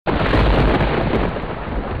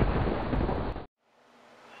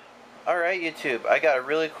Alright YouTube, I got a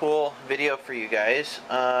really cool video for you guys.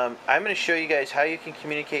 I'm going to show you guys how you can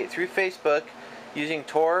communicate through Facebook using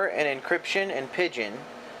TOR and encryption and Pidgin,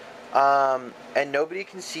 and nobody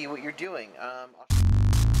can see what you're doing.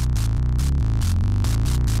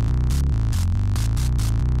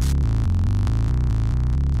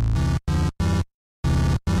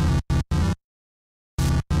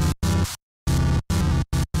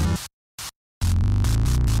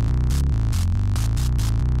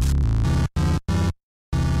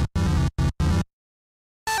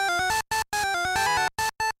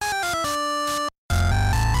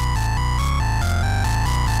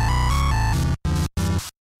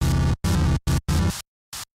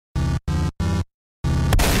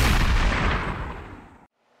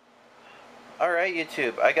 Alright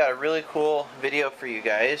YouTube, I got a really cool video for you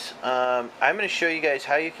guys. I'm going to show you guys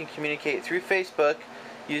how you can communicate through Facebook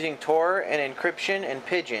using TOR and encryption and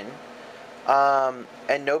Pidgin,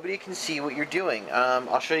 and nobody can see what you're doing.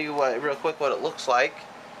 I'll show you real quick what it looks like.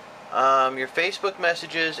 Your Facebook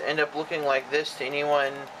messages end up looking like this to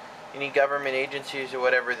anyone, any government agencies or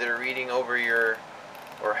whatever that are reading over your,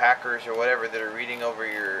 or hackers or whatever that are reading over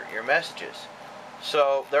your messages.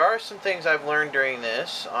 So there are some things I've learned during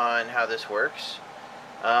this on how this works.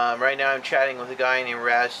 Right now I'm chatting with a guy named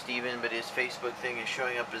Raz Steven, but his Facebook thing is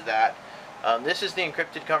showing up as that. This is the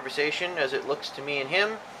encrypted conversation as it looks to me and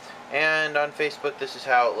him, and on Facebook this is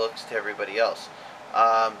how it looks to everybody else.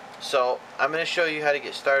 So I'm going to show you how to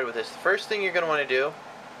get started with this. The first thing you're going to want to do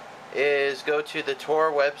is go to the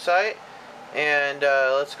TOR website, and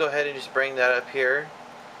let's go ahead and just bring that up here,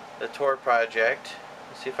 the TOR project.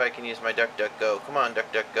 Let's see if I can use my DuckDuckGo. Come on,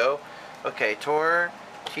 DuckDuckGo. Okay, TOR,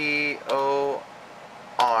 T-O-R.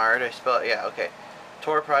 Did I spell it? Yeah, okay.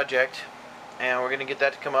 TOR project. And we're going to get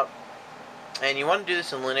that to come up. And you want to do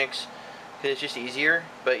this in Linux because it's just easier,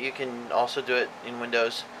 but you can also do it in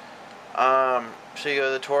Windows. So you go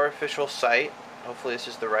to the TOR official site. Hopefully this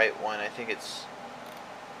is the right one. I think it's...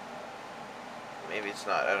 Maybe it's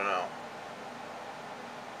not. I don't know.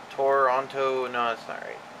 Toronto... No, it's not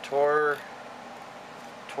right. TOR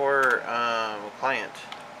client.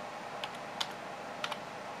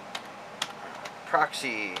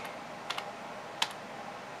 Proxy.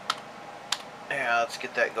 Yeah, let's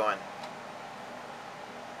get that going.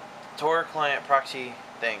 TOR client proxy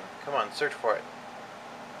thing. Come on, search for it.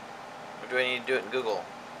 Or do I need to do it in Google?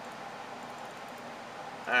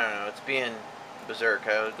 I don't know, it's being berserk.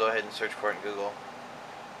 I would go ahead and search for it in Google.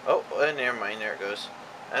 Oh, never mind, there it goes.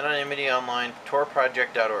 Anonymity online,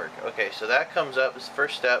 torproject.org. Okay, so that comes up as the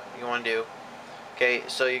first step you want to do. Okay,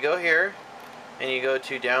 so you go here and you go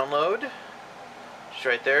to download. Just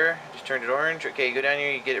right there. Just turned it orange. Okay, you go down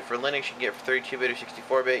here. You get it for Linux. You can get it for 32-bit or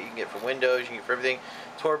 64-bit. You can get it for Windows. You can get it for everything.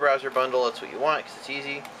 Tor browser bundle. That's what you want because it's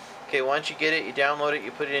easy. Okay, once you get it, you download it.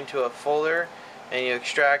 You put it into a folder and you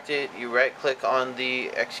extract it. You right-click on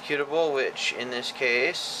the executable, which in this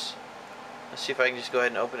case, let's see if I can just go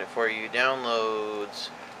ahead and open it for you. Downloads.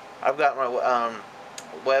 I've got my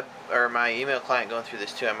web or my email client going through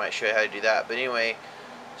this too. I might show you how to do that. But anyway,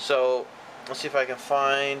 so let's see if I can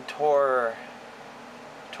find TOR.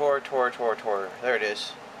 There it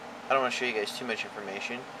is. I don't want to show you guys too much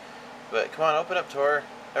information, but come on, open up TOR.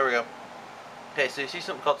 There we go. Okay, so you see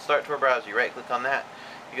something called Start TOR Browser. You right click on that.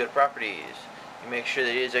 You go to Properties. You make sure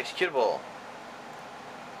that it is executable.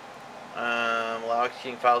 Allow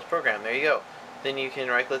executing files program. There you go. Then you can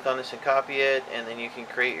right click on this and copy it, and then you can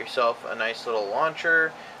create yourself a nice little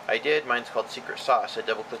launcher. I did. Mine's called Secret Sauce. I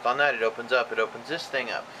double click on that. It opens up. It opens this thing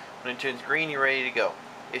up. When it turns green, you're ready to go.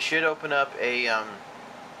 It should open up a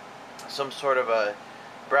some sort of a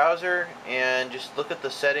browser, and just look at the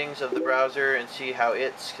settings of the browser and see how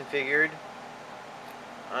it's configured.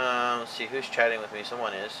 Let's see who's chatting with me.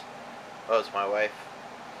 Someone is. Oh, it's my wife.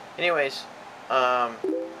 Anyways,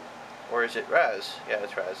 or is it Raz? Yeah,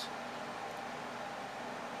 it's Raz.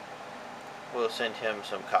 We'll send him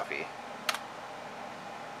some coffee.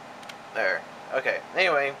 There. Okay.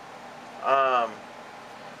 Anyway,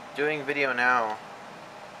 doing video now.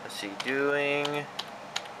 Let's see. Doing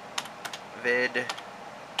vid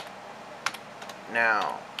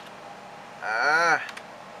now.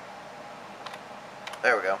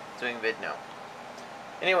 There we go. Doing vid now.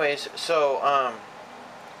 Anyways, so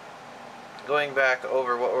going back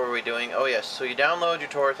over what were we doing? Oh yes. So you download your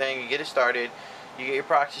TOR thing. You get it started. You get your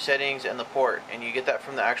proxy settings and the port, and you get that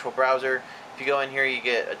from the actual browser. If you go in here, you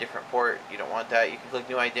get a different port. You don't want that. You can click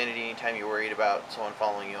New Identity anytime you're worried about someone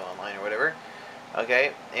following you online or whatever.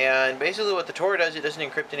 Okay, and basically what the TOR does, it doesn't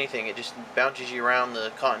encrypt anything. It just bounces you around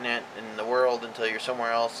the continent and the world until you're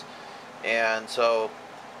somewhere else. And so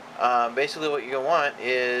basically what you're going to want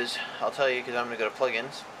is, I'll tell you because I'm going to go to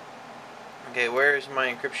plugins. Okay, where's my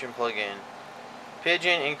encryption plugin?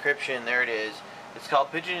 Pidgin-Encryption, there it is. It's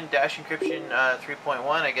called Pidgin-Encryption 3.1.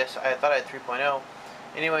 I guess I thought I had 3.0.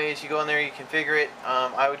 Anyways, you go in there, you configure it.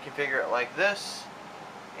 I would configure it like this.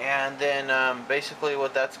 And then basically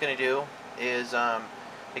what that's going to do is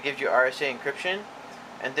it gives you RSA encryption.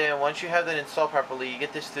 And then once you have that installed properly, you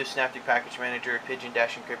get this through Synaptic Package Manager,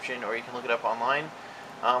 Pidgin-Encryption, or you can look it up online.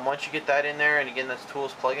 Once you get that in there, and again that's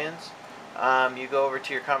tools plugins, you go over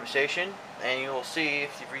to your conversation, and you will see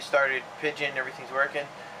if you've restarted Pidgin, everything's working.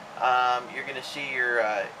 You're going to see your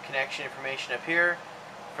connection information up here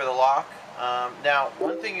for the lock. Now,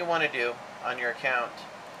 one thing you want to do on your account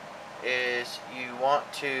is you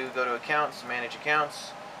want to go to Accounts, Manage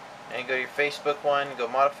Accounts, and go to your Facebook one, go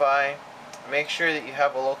Modify. Make sure that you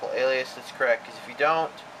have a local alias that's correct, because if you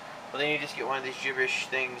don't, well, then you just get one of these gibberish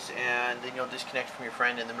things, and then you'll disconnect from your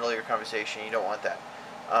friend in the middle of your conversation. You don't want that.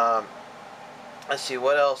 Let's see,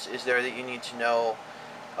 what else is there that you need to know?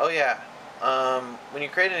 Oh yeah, when you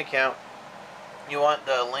create an account, you want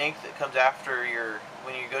the link that comes after your,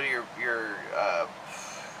 when you go to your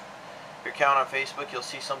account on Facebook, you'll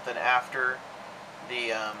see something after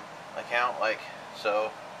the account, like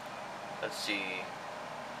so. Let's see.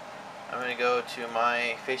 I'm going to go to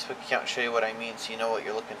my Facebook account and show you what I mean so you know what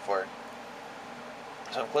you're looking for.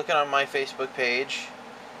 So I'm clicking on my Facebook page,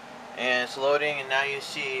 and it's loading, and now you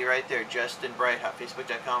see right there Justin Brighthop,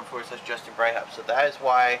 facebook.com/Justin Brighthop. So that is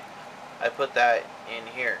why I put that in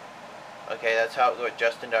here. Okay, that's how it goes,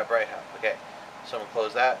 Justin.Brighthop. Okay, so I'm going to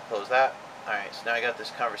close that. Alright, so now I got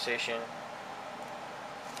this conversation.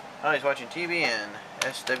 Oh, he's watching TBN.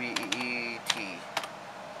 SWEET.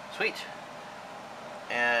 Sweet.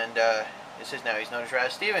 And it says now he's known as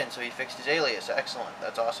Raz Steven, so he fixed his alias. Excellent.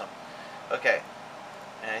 That's awesome. Okay.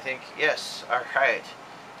 And I think, yes, alright.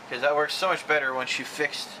 Because that works so much better once you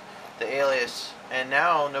fixed the alias. And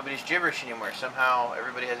now nobody's gibberish anymore. Somehow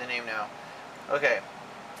everybody has a name now. Okay.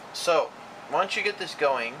 So, once you get this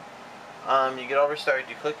going, you get all restarted.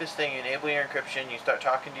 You click this thing, you enable your encryption, you start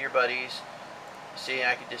talking to your buddies. See,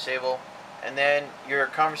 I can disable. And then your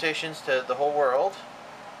conversations to the whole world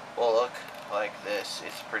will look like this.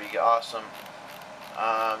 It's pretty awesome.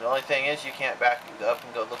 The only thing is you can't back up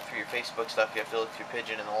and go look through your Facebook stuff. You have to look through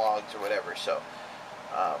Pidgin and the logs or whatever. So,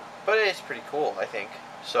 but it is pretty cool, I think.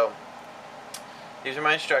 So these are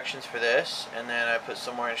my instructions for this, and then I put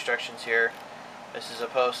some more instructions here. This is a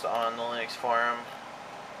post on the Linux forum.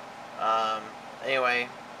 Anyway,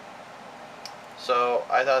 so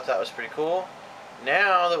I thought that was pretty cool.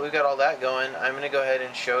 Now that we've got all that going, I'm going to go ahead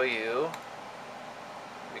and show you,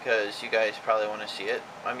 because you guys probably want to see it.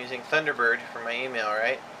 I'm using Thunderbird for my email,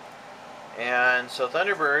 right? And so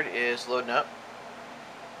Thunderbird is loading up.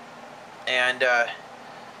 And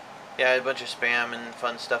yeah, a bunch of spam and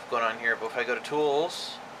fun stuff going on here. But if I go to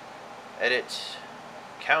Tools, Edit,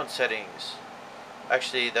 Account Settings.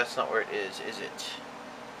 Actually, that's not where it is it?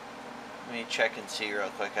 Let me check and see real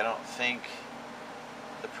quick. I don't think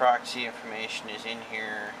the proxy information is in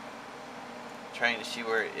here. I'm trying to see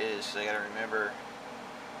where it is, so I gotta remember.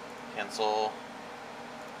 Cancel.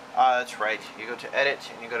 Ah, that's right. You go to Edit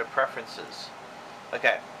and you go to Preferences.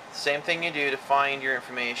 Okay, same thing you do to find your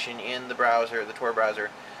information in the browser, the TOR browser.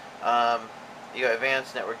 You go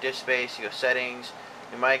Advanced Network Disk Space, you go Settings.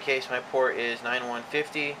 In my case, my port is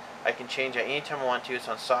 9150. I can change that anytime I want to. It's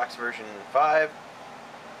on SOX version 5.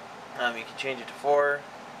 You can change it to 4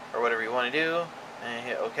 or whatever you want to do, and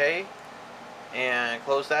hit OK. And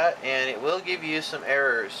close that, and it will give you some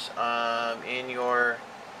errors in your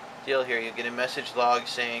deal here. You get a message log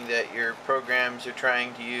saying that your programs are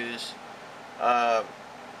trying to use SOC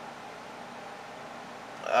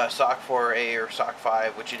 4A or SOC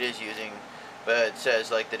 5, which it is using, but it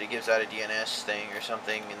says like that it gives out a DNS thing or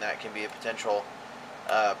something, and that can be a potential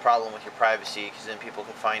problem with your privacy, because then people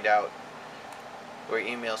could find out where your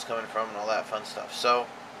email's coming from and all that fun stuff. So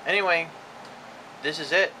anyway, this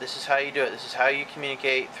is it. This is how you do it. This is how you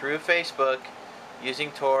communicate through Facebook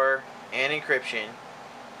using TOR and encryption,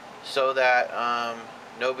 so that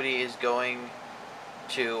nobody is going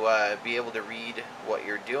to be able to read what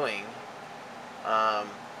you're doing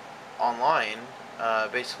online.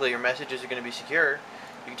 Basically, your messages are going to be secure.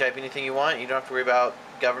 You can type anything you want. You don't have to worry about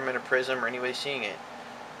government or PRISM or anybody seeing it.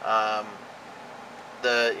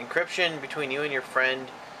 The encryption between you and your friend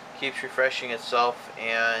keeps refreshing itself,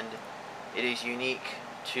 and it is unique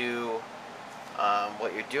to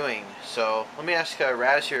what you're doing. So let me ask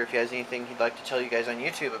Raz here if he has anything he'd like to tell you guys on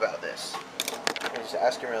YouTube about this. I'll just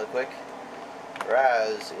ask him really quick.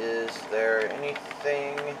 Raz, is there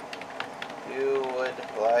anything you would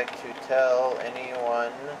like to tell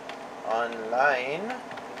anyone online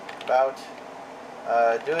about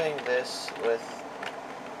doing this with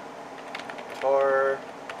TOR,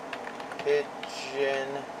 Pidgin,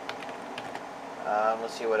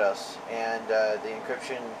 let's see what else, and the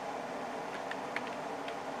encryption.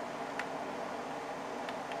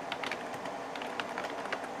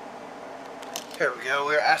 Here we go.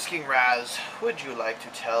 We're asking Raz, would you like to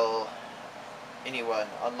tell anyone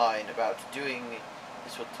online about doing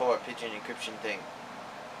this with TOR Pidgin-Encryption thing?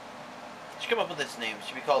 Should come up with its name. It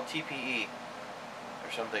should be called TPE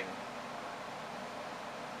or something.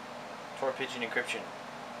 TOR Pidgin-Encryption.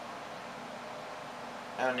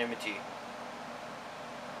 Anonymity.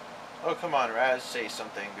 Oh, come on, Raz, say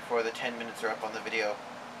something before the 10 minutes are up on the video.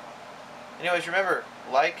 Anyways, remember,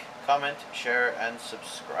 like, comment, share, and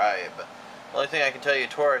subscribe. The only thing I can tell you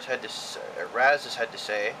Raz has had to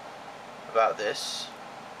say about this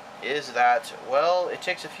is that, well, it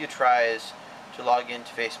takes a few tries to log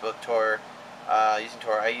into Facebook TOR using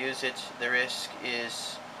TOR. I use it. The risk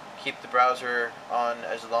is keep the browser on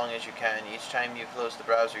as long as you can. Each time you close the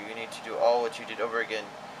browser, you need to do all what you did over again.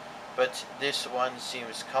 But this one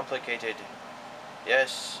seems complicated.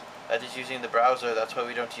 Yes, that is using the browser. That's why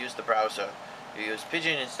we don't use the browser. You use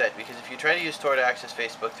Pidgin instead, because if you try to use TOR to access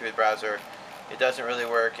Facebook through the browser, it doesn't really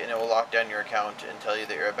work, and it will lock down your account and tell you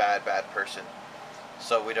that you're a bad person.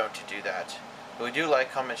 So we don't do that. But we do like,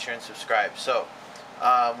 comment, share, and subscribe. So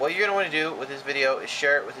what you're going to want to do with this video is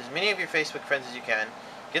share it with as many of your Facebook friends as you can.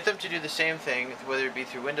 Get them to do the same thing, whether it be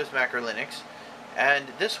through Windows, Mac, or Linux. And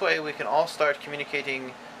this way we can all start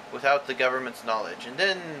communicating without the government's knowledge. And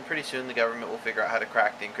then pretty soon the government will figure out how to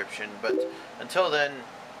crack the encryption. But until then,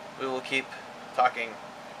 we will keep talking.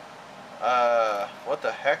 What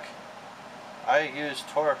the heck? I use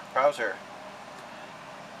TOR browser.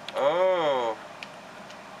 Oh.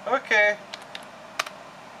 Okay.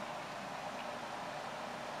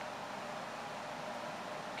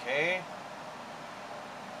 Okay.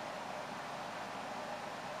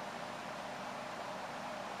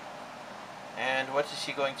 And what is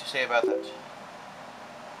he going to say about that?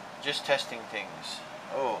 Just testing things.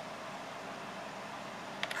 Oh.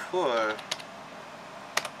 Cool.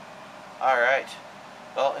 Alright.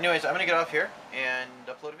 Well, anyways, I'm going to get off here and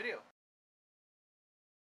upload a video.